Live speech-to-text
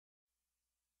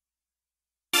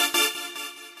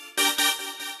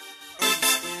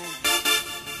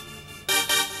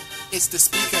It's the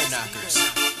speaker knockers.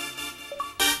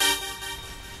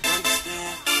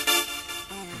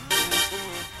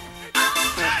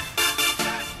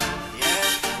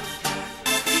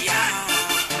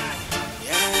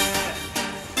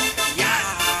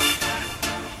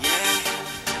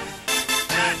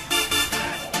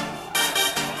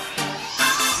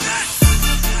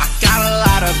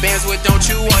 Bands, what don't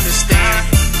you understand?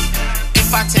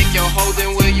 If I take your hoe,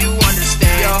 then will you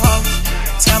understand? Yo ho,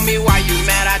 tell me why you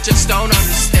mad, I just don't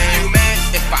understand. You mad?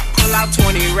 If I pull out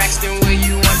 20 racks, then will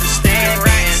you understand?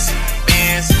 Bands,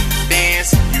 bands,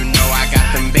 bands, you know I got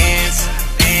them bands.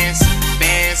 Bands,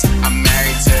 bands, I'm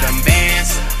married to them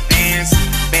bands. Bands,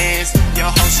 bands, yo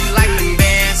ho, she like them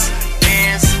bands.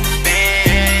 Bands,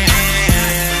 bands.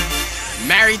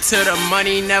 Married to the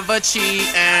money, never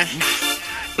cheatin'.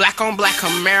 Black on black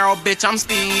Camaro, bitch, I'm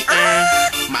speedin'.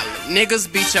 My little niggas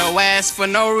beat your ass for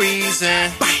no reason.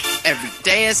 Every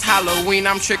day is Halloween,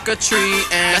 I'm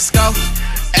trick-or-treatin'. Let's go.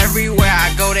 Everywhere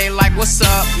I go, they like, what's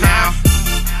up now?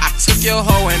 I took your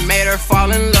hoe and made her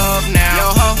fall in love now. Yo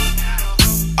ho,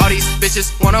 all these bitches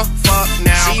wanna fuck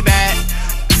now. She bad,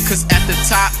 cause at the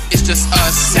top, it's just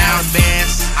us now.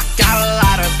 Bands, I got a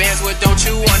lot of bands, what don't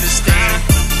you understand?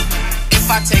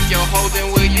 If I take your hoe, then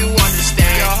will you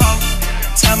understand? Yo ho,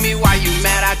 tell me why you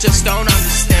mad, I just don't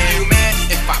understand. You mad?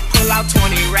 If I pull out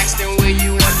 20 racks, then will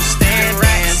you understand?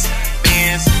 Bands,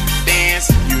 bands, bands,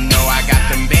 you know I got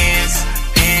them bands.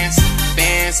 Bands,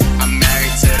 bands, I'm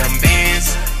married to them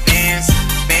bands. Bands,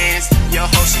 bands, yo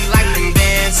ho, she like them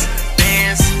bands.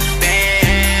 Bands,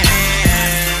 bands.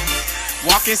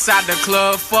 Walk inside the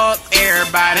club, fuck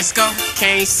everybody. Let's go.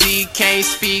 Can't see, can't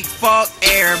speak, fuck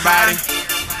everybody.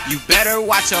 You better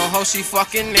watch your hoe, she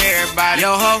fucking everybody.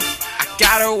 Yo ho,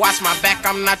 gotta watch my back,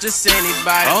 I'm not just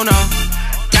anybody. Oh no,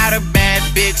 got a bad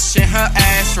bitch and her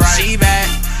ass right. She bad,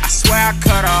 I swear I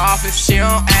cut her off if she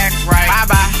don't act right. Bye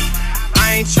bye,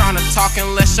 I ain't tryna talk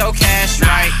unless your cash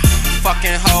right.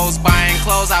 Fucking hoes, buying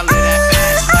clothes, I live that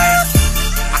fast life.